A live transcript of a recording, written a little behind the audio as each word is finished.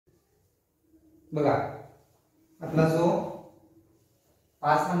बघा आपला जो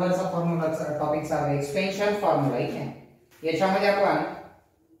 5 नंबरचा फॉर्म्युलाचा टॉपिक चालू आहे एक्सपेन्शन फॉर्म्युला ठीक आहे। याच्यामध्ये आपण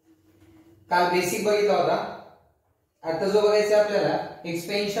काल बेसिक बघितला होता, आता जो बघायचा आपल्याला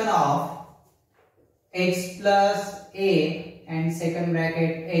expansion of x plus a and second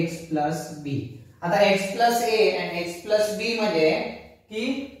bracket x plus b। आता x plus a and x plus b म्हणजे की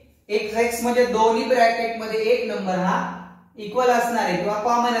x म्हणजे दोन्ही ब्रॅकेट मध्ये एक नंबर हा इक्वल असणार आहे किंवा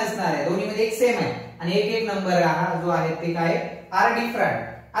कॉमन असणार आहे, दोन्ही मध्ये एक सेम आहे आणि एक नंबर हा जो आहे ते काय आर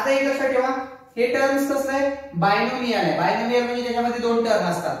डिफरंट। आता एक लक्षात ठेवा हे टर्म्स कसं आहे बायनोमियल आहे। बायनोमियल म्हणजे त्याच्यामध्ये दोन टर्म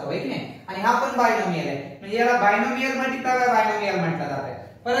असतात तो, ठीक नाही, आणि हा पण बायनोमियल आहे म्हणजे याला बायनोमियल मल्टिप्लाय बाय बायनोमियल म्हटलं जातं।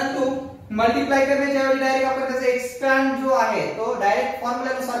 परंतु मल्टिप्लाय करण्याच्या वेळी डायरेक्ट आपण त्याचा एक्सपांड जो आहे तो डायरेक्ट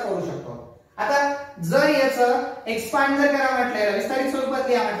फॉर्म्युलानुसार करू शकतो। आता जर याचं एक्सपांड जर करा म्हटलं विस्तारित स्वरूपात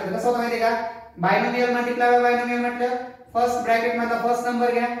लिहा म्हटलं कसं होतं माहिती का, बायनोमियल मल्टिप्लाय बाय बायनोमियल म्हटलं फर्स्ट ब्रॅकेट मधला फर्स्ट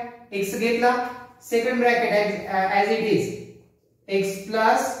नंबर घ्या x घेतला, second bracket as it is x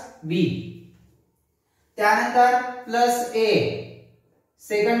plus b, त्यानंतर plus a,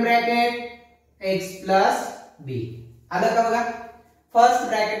 second bracket x plus b। आलं का बघा, फर्स्ट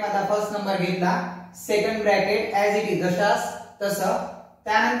ब्रॅकेट मधला फर्स्ट नंबर घेतला, second bracket as it is जशास तसं,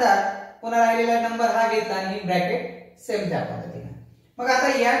 त्यानंतर पुन्हा राहिलेला नंबर हा घेतला आणि ब्रॅकेट सेम त्या पद्धतीने। मग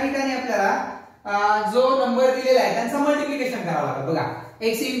आता या ठिकाणी आपल्याला जो नंबर दिलेला आहे त्यांचा मल्टिप्लिकेशन करावं लागेल। बघा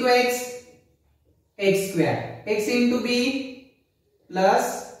x into x x square, x into b plus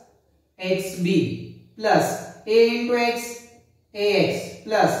xb plus a into x ax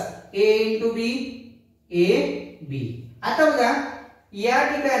plus a into b ab। आता बघा या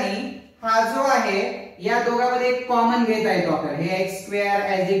ठिकाणी हा जो आहे या दोघांमध्ये एक कॉमन घेता येतो आपल्याला, हे x square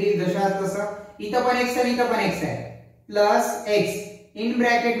as it is जशास तसं, इथं पण x आणि इथं पण x आहे, प्लस x इन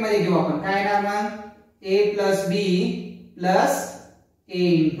ब्रॅकेट मध्ये घेऊ आपण काय ना मग a plus b plus a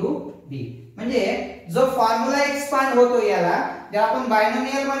into b। म्हणजे जो फॉर्म्युला एक्सपांड होतो याला जेव्हा आपण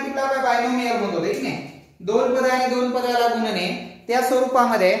बायनोमियल मल्टिप्लाय बाय बायनोमियल म्हणतो ठीक नाही, दोन पद आणि दोन पदाला गुणणे त्या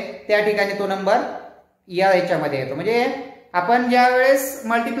स्वरूपामध्ये त्या ठिकाणी तो नंबर या याच्यामध्ये येतो। म्हणजे आपण ज्या वेळेस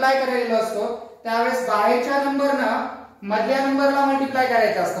मल्टिप्लाय करायला असतो त्यावेळेस बाहेरच्या नंबरनं मधल्या नंबरला मल्टिप्लाय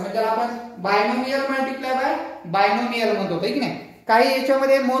करायचं असतं, म्हणजे आपण बायनोमियल मल्टिप्लाय बाय बायनोमियल म्हणतो ठीक नाही। काही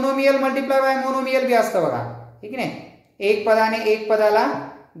याच्यामध्ये मोनोमियल मल्टिप्लाय बाय मोनोमियल बी असतं बघा, ठीक नाही, एक पदाने एक पदाला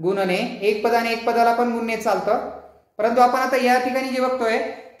गुणणे, एक पदाने एक पदाला पण गुणणे चालतं, परंतु आपण आता या ठिकाणी जे बघतोय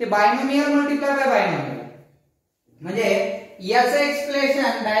ते बायनोमियल मल्टिप्लाय बाय बायनोमियल म्हणजे याचं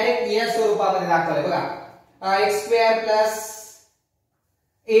एक्सप्लेनेशन डायरेक्ट या स्वरूपामध्ये दाखवलंय बघा, x square plus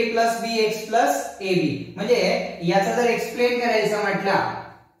a plus b x plus ab। म्हणजे याचा जर एक्सप्लेन करायचं म्हटलं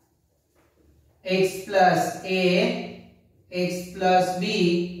x plus a x plus b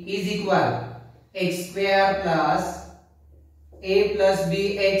is equal x square plus a plus b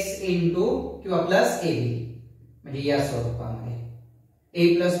x into किंवा प्लस ab, म्हणजे या स्वरूपामध्ये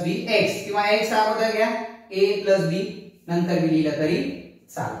a प्लस b x किंवा x अगोदर घ्या a प्लस b नंतर बी लिहिलं तरी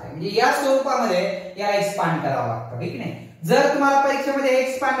चालतंय। म्हणजे या स्वरूपामध्ये याला एक्सपांड करावं लागतं ठीक नाही। जर तुम्हाला परीक्षेमध्ये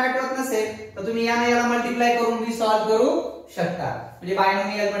एक्सपांड आठवत नसेल तर तुम्ही याने याला मल्टिप्लाय करून बी सॉल्व्ह करू शकता, म्हणजे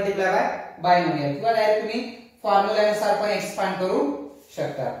बायनोमियल मल्टिप्लाय बाय बायनोमियल किंवा डायरेक्ट तुम्ही फॉर्म्युलानुसार पण एक्सपांड करू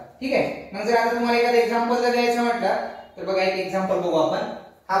शकता ठीक आहे। मग जर आता तुम्हाला एखादं एक्झाम्पल जर द्यायचं म्हटलं तर बघा एक एक्झाम्पल बघू आपण,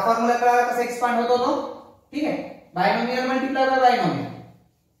 हा फॉर्म्युला कळाला कसा एक्सपांड होतो तो ठीक आहे, बायनोमियल मल्टिप्लाय बाय बायनोमियल।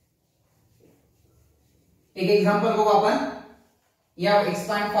 एक एक्झाम्पल बघू आपण या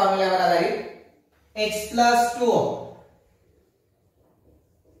एक्सपांड फॉर्म्युल्यावर आधारित, x plus 2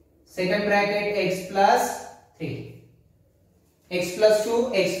 second bracket x plus 3, x plus 2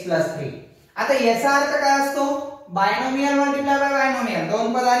 x plus 3। आता याचा अर्थ काय असतो, बायनोमियल मल्टिप्लाय बाय बायनोमियल,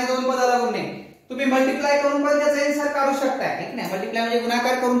 दोन पद आणि दोन पदाला गुणणे, तुम्ही मल्टिप्लाय करून पण त्याचा आन्सर काढू शकता ठीक नाही, मल्टिप्लाय म्हणजे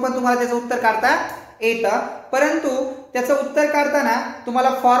गुणाकार करून पण तुम्हाला त्याचं उत्तर काढता येतं, परंतु त्याचं उत्तर काढताना तुम्हाला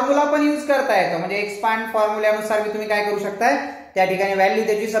फॉर्म्युला पण यूज करता येतो, म्हणजे एक्सपांड फॉर्म्युल्यानुसार तुम्ही काय करू शकताय त्या ठिकाणी व्हॅल्यू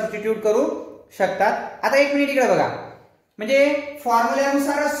त्याची सबस्टिट्यूट करू शकतात। आता एक मिनिट इकडे बघा, म्हणजे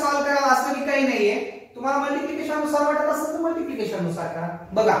फॉर्म्युल्यानुसारच सॉल्व्ह करावं असं की काही नाहीये, तुम्हाला मल्टिप्लिकेशन नुसार वाटत असेल तर मल्टिप्लिकेशन नुसार करा।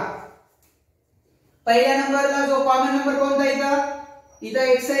 बघा पहिल्या नंबरला जो कॉमन नंबर कोणता इथं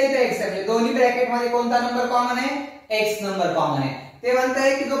x आहे, इथं x आहे, म्हणजे दोन्ही ब्रॅकेट मध्ये कोणता नंबर कॉमन आहे x नंबर कॉमन आहे, ते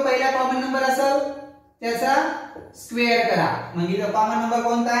म्हणताय की जो पहिला कॉमन नंबर असेल त्याचा स्क्वेअर करा, म्हणजे इथं कॉमन नंबर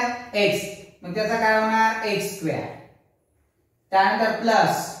कोणता आहे x, मग त्याचा काय होणार x स्क्वेअर, त्यानंतर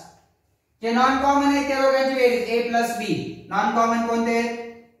प्लस जे नॉन कॉमन आहे त्या दोघांची बेरीज a plus b, non common कोणते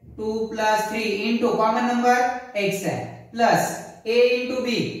 2 plus 3 into common number x आहे, प्लस a इंटू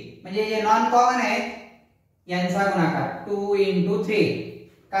b म्हणजे जे नॉन कॉमन आहे यांचा गुणाकार 2 इंटू 3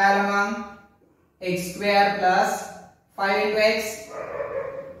 काय आलं मग x square plus 5 into x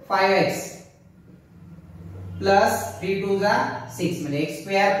 5x plus 3 2 जा 6 म्हणजे x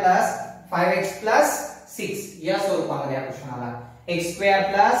square plus 5x plus 6 या स्वरूपामध्ये हा क्वेश्चन आला. x square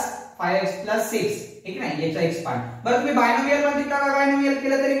plus 5x plus 6 ठीक आहे याचा एक्सपांड. बरं तुम्ही बायनोमियल मल्टिप्लाय बायनोमियल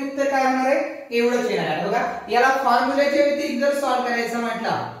केलं तरी उत्तर काय होणार आहे एवढंच येणार आहे बघा. याला फॉर्म्युल्याच्या व्यतिरिक्त जर सॉल्व्ह करायचं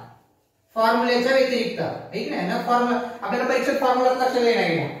म्हटलं फॉर्म्युल्याच्या व्यतिरिक्त ठीक आहे ना फॉर्म्युला आपल्याला परीक्षेत फॉर्म्युला लक्षात येणार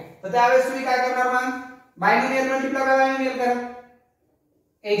आहे तर त्यावेळेस तुम्ही काय करणार मग बायनोमियल मल्टिप्लाय बायनोमियल करा.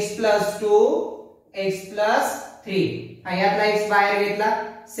 x प्लस 2 x प्लस 3 हा यातला x बाहेर घेतला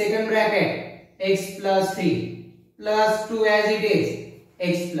second bracket x plus 3 plus 2 as it is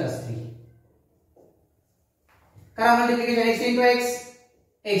x plus 3 करा multiplication x into x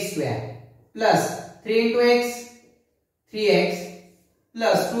x square plus 3 into x 3x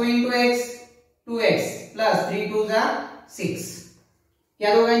plus 2 into x 2x plus 3 2 जा 6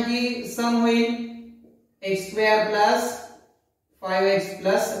 या दोघांची सम होईल x square plus 5x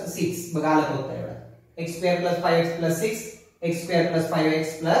plus 6 बघा आलं उत्तर एवढं x square plus 5x plus 6 x square plus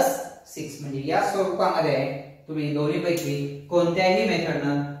 5x plus 6 म्हणजे या स्वरूपामध्ये तुम्ही दोन्हीपैकी कोणत्याही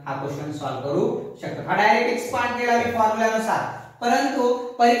मेथडनं हा क्वेश्चन सॉल्व्ह करू शकता. हा डायरेक्ट एक्सपांड केला मी फॉर्म्युल्यानुसार परंतु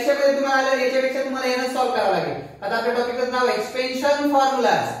परीक्षेमध्ये तुम्हाला आलं याच्यापेक्षा तुम्हाला यानं सॉल्व्ह करावं लागेल. आता आपल्या टॉपिकचं नाव एक्सपेन्शन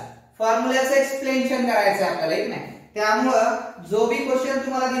फॉर्म्युलाज फॉर्म्युल्याचं एक्सप्लेनेशन करायचं आहे आपल्याला एक नाही. त्यामुळं जो भी क्वेश्चन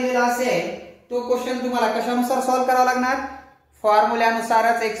तुम्हाला दिलेला असेल तो क्वेश्चन तुम्हाला कशानुसार सॉल्व्ह करावा लागणार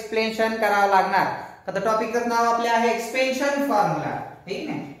फॉर्म्युल्यानुसारच एक्सप्लेनेशन करावं लागणार. आता टॉपिकचं नाव आपले आहे एक्सपेन्शन फॉर्म्युला ठीक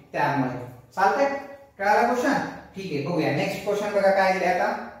नाही त्यामुळे चालतंय कळाला क्वेश्चन ठीक आहे. बघूया नेक्स्ट क्वेश्चन बघा काय दिले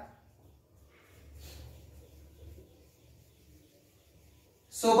आता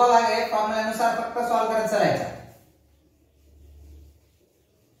सोपा भाग आहे फॉर्म्युल्यानुसार फक्त सॉल्व्ह करत चालायचं.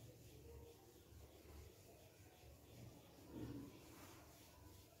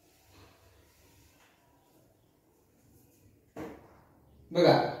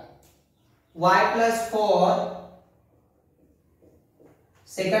 बघा y plus 4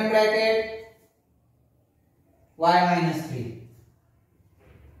 second bracket y minus 3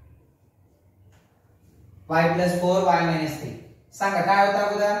 y plus 4 y minus 3 सांगा काय होता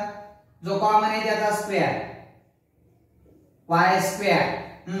अगोदर जो कॉमन आहे त्याचा square y square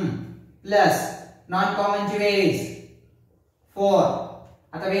plus non common ची बेरीज 4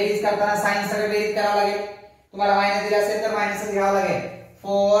 आता बेरीज करताना साइन सगळं बेरीज करावं लागेल तुम्हाला मायनस दिला असेल तर मायनस घ्यावं लागेल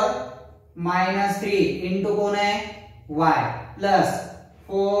 4 minus 3 into कोण आहे y प्लस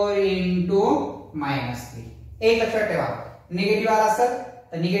 4 into minus 3 एक लक्षात ठेवा निगेटिव्ह आला असेल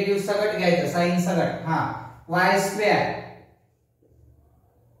तर निगेटिव्ह सगट घ्यायचं साइन सगट हा y स्क्वेअर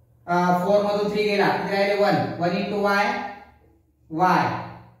 4 मधून 3 गेला किती राहिले 1 1 into y y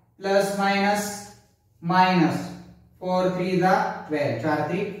plus minus minus 4 3 जा 12 4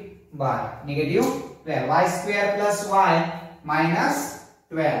 3 12 negative 12 y square plus y minus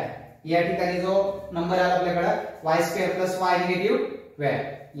 12 या ठिकाणी जो नंबर आला आपल्याकडे y square plus y negative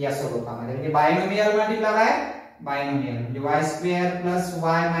 12 या स्वरूपामध्ये म्हणजे बायनोमियल मल्टिप्लाय बायनोमियल म्हणजे y square plus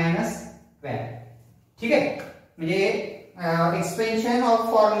y minus 12 ठीक आहे. म्हणजे एक्सपेन्शन ऑफ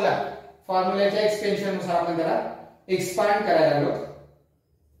फॉर्म्युला फॉर्म्युल्याच्या एक्सपेन्शन नुसार आपण त्याला एक्सपांड करायला लागलो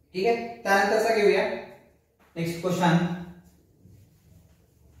ठीक आहे. त्यानंतरचा घेऊया नेक्स्ट क्वेश्चन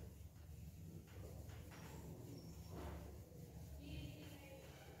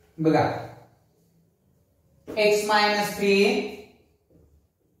बघा x minus 3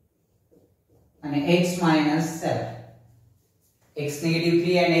 आणि x minus 7 x निगेटिव्ह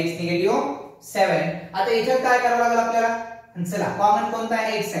 3 आणि x निगेटिव्ह 7 आता याच्यात काय करावं लागेल आपल्याला चला कॉमन कोणता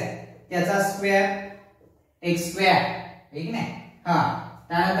आहे x आहे त्याचा स्क्वेअर x स्क्वेअर ठीक नाही हा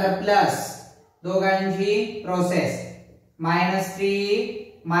त्यानंतर प्लस दोघांची प्रोसेस -3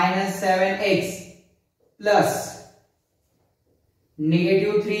 -7x प्लस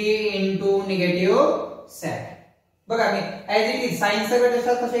 -3 into -7 बघा मी ऍज इट इज साइन सगळं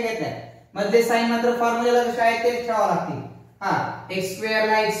तशाच तसे घेतलंय मध्ये साइन मात्र फॉर्म्युला जसे आहे तेच ठेवावं लागतील हा x स्क्वेअर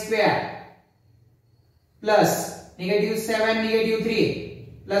ला x square plus -7 -3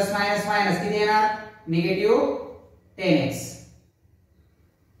 plus minus minus किती येणार -10x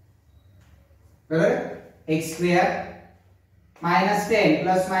बरोबर x square -10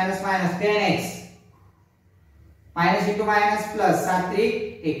 plus minus minus 10x minus into minus plus 7 3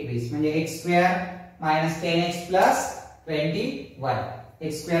 21 म्हणजे x square minus 10x plus 21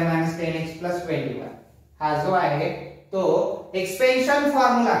 x square minus 10x plus 21 हा जो आहे तो एक्सपेन्शन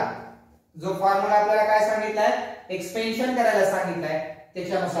फॉर्म्युला जो फॉर्म्युला आपल्याला काय सांगितलाय एक्सपेन्शन करायला सांगितलाय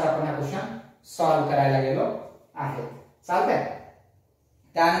त्याच्यानुसार आपण हा क्वेश्चन सॉल्व्ह करायला गेलो आहे चालतंय.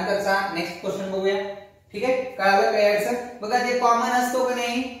 त्यानंतरचा नेक्स्ट क्वेश्चन बघूया ठीक आहे. कळालं काय याचं बघा जे कॉमन असतो की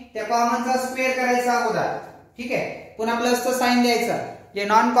नाही त्या कॉमनचा स्क्वेअर करायचा अगोदर ठीक आहे पुन्हा प्लसचं साइन द्यायचं जे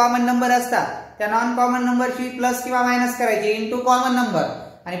नॉन कॉमन नंबर असतात त्या नॉन कॉमन नंबरची प्लस किंवा मायनस करायची इनटू कॉमन नंबर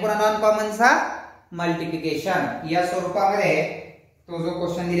आणि पुन्हा नॉन कॉमनचा मल्टिप्लिकेशन या स्वरूपामध्ये तो जो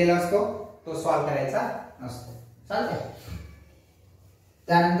क्वेश्चन दिलेला असतो तो सॉल्व्ह करायचा असतो. चालतंय.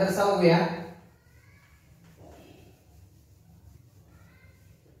 त्यानंतर सहाव्या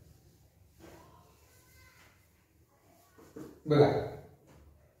बघा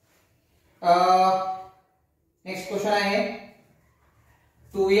नेक्स्ट क्वेश्चन आहे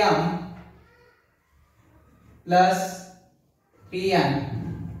 2m plus 3n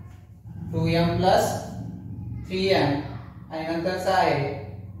 2m plus 3n आणि नंतरचा आहे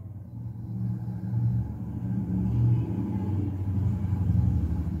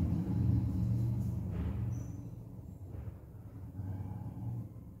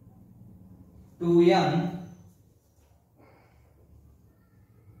 2m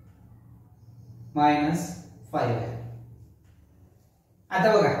मायनस 5 आहे.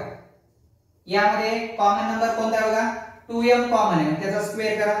 आता बघा यामध्ये कॉमन नंबर कोणता आहे बघा 2m कॉमन आहे त्याचा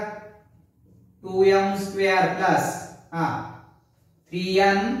स्क्वेअर करा 2m square plus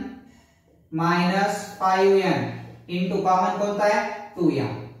 3n minus 5n into common कोणता आहे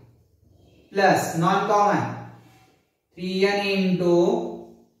 2m plus non common 3n into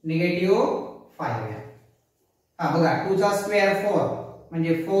negative 5n. बघा 2 चा स्क्वेअर 4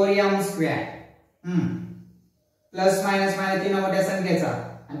 म्हणजे 4m square plus minus minus तीन मोठ्या संख्येचा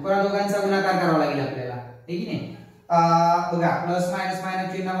आणि पुन्हा दोघांचा गुणाकार करावा लागेल आपल्याला ठीक आहे नाही. बघा प्लस मायनस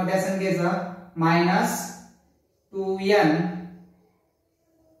मायनस चिन्ह मोठ्या संख्येचा मायनस 2n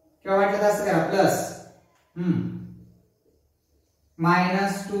किंवा वाटलं असं करा plus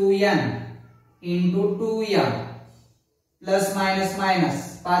minus 2n into 2m plus minus minus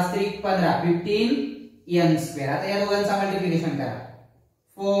 5 3 15 15n square. आता या दोघांचा मल्टिप्लिकेशन करा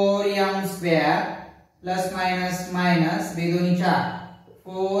 4m square plus minus minus 2 2 4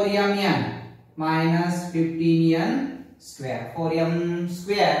 4mn minus 15n square 4m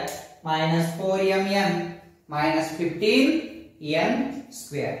square minus 4mn minus 15n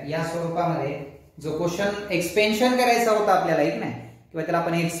square या स्वरूपामध्ये जो क्वेश्चन एक्सपेन्शन करायचा होता आपल्याला एक नाही किंवा त्याला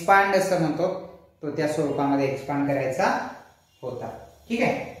आपण एक्सपांड असं म्हणतो तो त्या स्वरूपामध्ये एक्सपांड करायचा होता. ठीक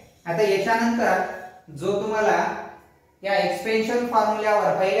आहे. आता याच्यानंतर जो तुम्हाला या एक्सपेन्शन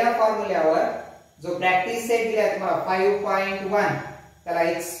फॉर्म्युल्यावर पहिल्या फॉर्म्युल्यावर जो प्रॅक्टिस सेट दिला तुम्हाला 5.1 त्याला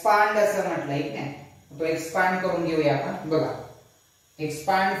एक्सपांड असं म्हटलंय ठीक आहे तो एक्सपांड करून घेऊया आपण. बघा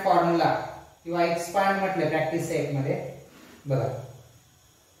एक्सपांड फॉर्म्युला किंवा एक्सपांड म्हटलं प्रॅक्टिस सेट मध्ये बघा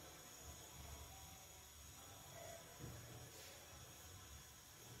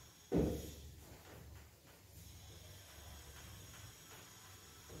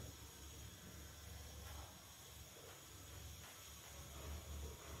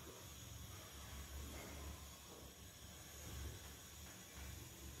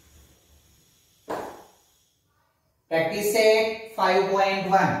practice set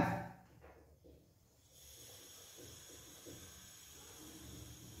 5.1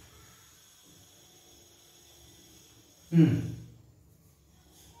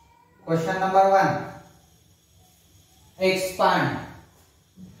 question number 1 expand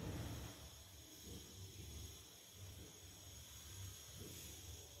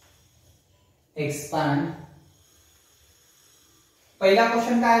पहिला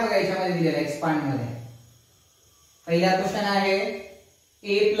क्वेश्चन काय बघा याच्यामध्ये दिलेला एक्सपांड मध्ये पहिला क्वेश्चन आहे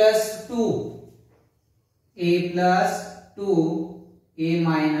a plus 2 a plus 2 a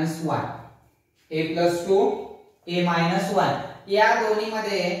minus 1 a plus 2 a minus 1 या दोन्ही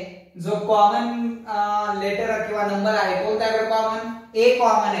मध्ये जो कॉमन लेटर किंवा नंबर आहे कोणता आहे कॉमन a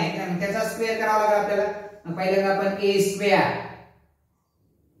कॉमन आहे त्याचा स्क्वेअर करावा लागेल आपल्याला. पहिल्यांदा आपण a स्क्वेअर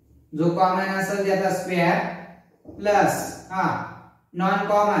जो कॉमन असेल त्याचा square plus non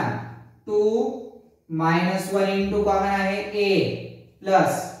common 2 minus 1 into common आहे a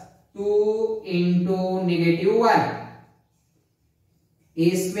plus 2 into negative 1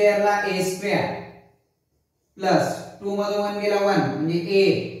 a square ला a स्क्वेअर प्लस 2 मधून 1 गेला 1 म्हणजे a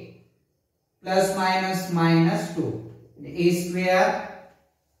plus minus minus 2 a square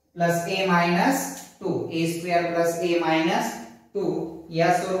plus a minus 2 a square plus a minus 2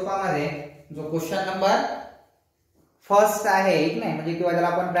 या स्वरूपामध्ये जो क्वेश्चन नंबर फर्स्ट आहे एक नाही म्हणजे किंवा त्याला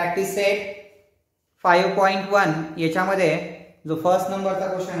आपण प्रॅक्टिस सेट 5.1 याच्यामध्ये जो फर्स्ट नंबरचा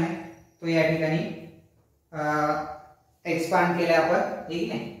क्वेश्चन आहे तो या ठिकाणी एक्सपांड केलाय आपण ठीक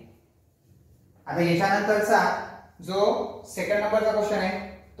नाही. आता याच्यानंतरचा जो सेकंड नंबरचा क्वेश्चन आहे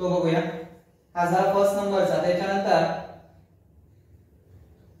तो बघूया. हा झाला फर्स्ट नंबरचा. त्याच्यानंतर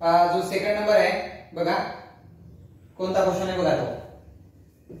जो सेकंड नंबर आहे बघा कोणता क्वेश्चन आहे बघा तो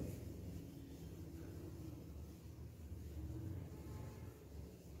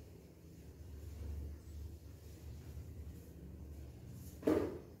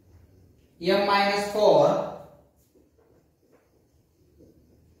m minus 4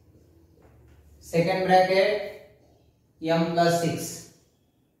 second bracket m plus 6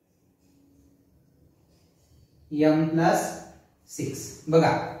 m plus 6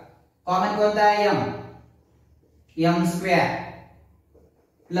 बघा कॉमन कोणता आहे m square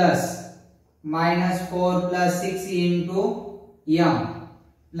plus minus 4 plus 6 into m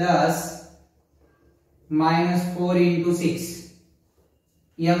plus minus 4 into 6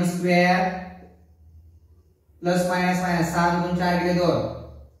 m square plus minus minus 7 गुण 4 के 2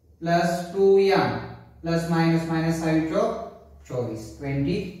 plus 2m plus minus minus 5 24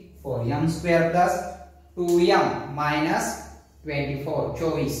 24 m square plus 2m minus 24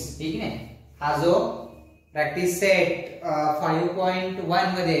 24 ठीक है हा जो practice set 5.1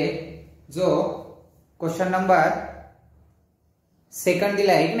 मध्ये जो क्वेश्चन नंबर सेकंड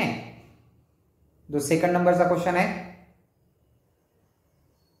दिला आहे की नाही जो सेकंड नंबरचा क्वेश्चन आहे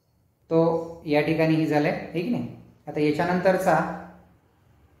तो या ठिकाणी ही झालाय ठीक नाही आता याच्यानंतरचा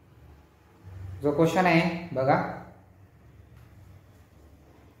जो क्वेश्चन आहे बघा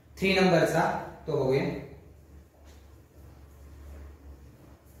 3 नंबरचा तो बघूया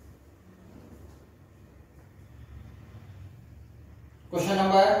क्वेश्चन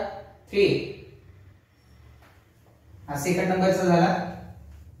नंबर 3 हा सेकंड नंबरचा झाला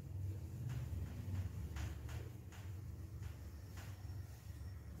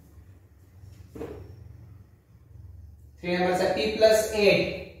 3 नंबरचा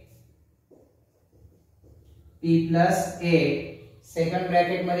p plus 8 सेकंड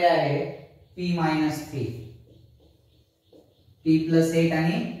ब्रॅकेट मध्ये आहे p minus 3 p plus 8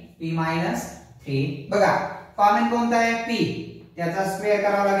 आणि p minus 3 बघा कॉमन कोणता आहे p त्याचा स्क्वेअर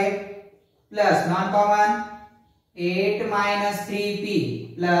करावा लागेल plus non common 8 minus 3p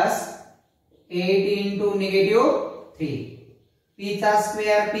plus 8 into -3 p चा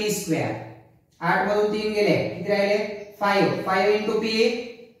स्क्वेअर p स्क्वेअर 8 मधून 3 गेले किती राहिले 5 into p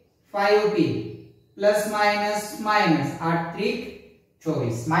 5p plus minus minus 8 3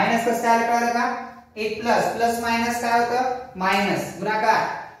 24 minus कसं काय कळलं का एक प्लस मायनस काय होतं मायनस गुणाकार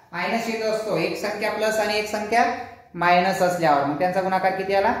मायनस येत असतो एक संख्या प्लस आणि एक संख्या मायनस असल्यावर मग त्यांचा गुणाकार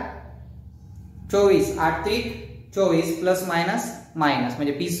किती आला 24 8 3 24 प्लस मायनस मायनस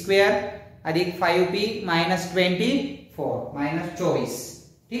म्हणजे p स्क्वेअर अधिक 5p मायनस 24 मायनस 24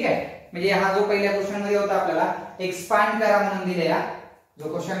 ठीक आहे म्हणजे हा जो पहिल्या क्वेश्चन मध्ये होता आपल्याला एक्सपांड करा म्हणून दिलेला जो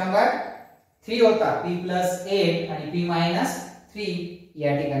क्वेश्चन नंबर 3 होता p plus 8 आणि p minus 3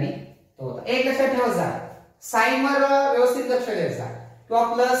 या ठिकाणी तो होता एक लक्षात ठेवायचा साइन वर व्यवस्थित लक्ष द्यायचा किंवा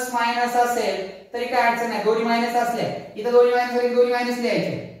प्लस मायनस असेल तरी काय अडचण नाही दोन्ही मायनस असले इथं दोन्ही मायनस असले दोन्ही मायनस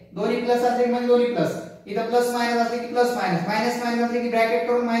लिहायचे दोन्ही प्लस असले म्हणजे दोन्ही प्लस इथं प्लस मायनस असले की प्लस मायनस मायनस मायनस असले की ब्रॅकेट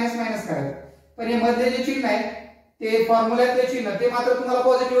करून मायनस मायनस करायचं पण हे मध्ये जे चिन्ह आहे ते फॉर्म्युल्यातले चिन्ह ते मात्र तुम्हाला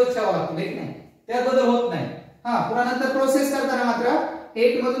पॉझिटिव्हच ठेवावं लागतं ठीक नाही त्यात बदल होत नाही हा पुन्हा नंतर प्रोसेस करताना मात्र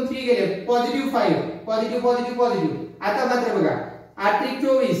 8 मधून 3 गेले पॉझिटिव्ह 5 पॉझिटिव्ह पॉझिटिव्ह पॉझिटिव्ह आता मात्र बघा 8 3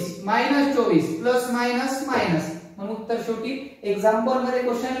 24 मायनस 24 प्लस मायनस मायनस म्हणून उत्तर शेवटी एक्झाम्पल मध्ये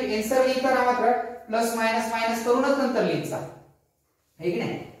क्वेश्चन आन्सर लिहिताना मात्र प्लस मायनस मायनस करूनच नंतर लिहायचा आहे की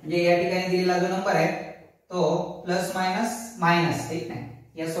नाही म्हणजे या ठिकाणी दिलेला जो नंबर आहे तो प्लस मायनस मायनस ठीक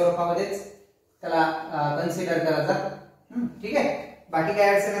नाही या स्वरूपामध्येच त्याला कन्सिडर करायचा ठीक आहे बाकी काय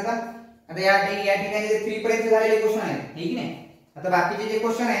अडचण आता या ठिकाणी 3 पर्यंत झालेले क्वेश्चन आहेत ठीक नाही आता बाकीचे जे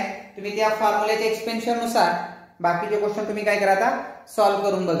क्वेश्चन आहे तुम्ही त्या फॉर्म्युल्याच्या एक्सपेन्शन नुसार बाकीचे क्वेश्चन तुम्ही काय करा आता सॉल्व्ह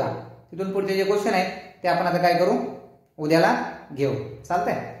करून बघा तिथून पुढचे जे क्वेश्चन आहेत ते आपण आता काय करू उद्याला घेऊ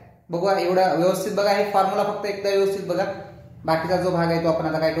चालतंय बघूया एवढा व्यवस्थित बघा हे फॉर्म्युला फक्त एकदा व्यवस्थित बघा बाकीचा जो भाग आहे तो आपण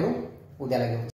आता काय करू उद्याला घेऊ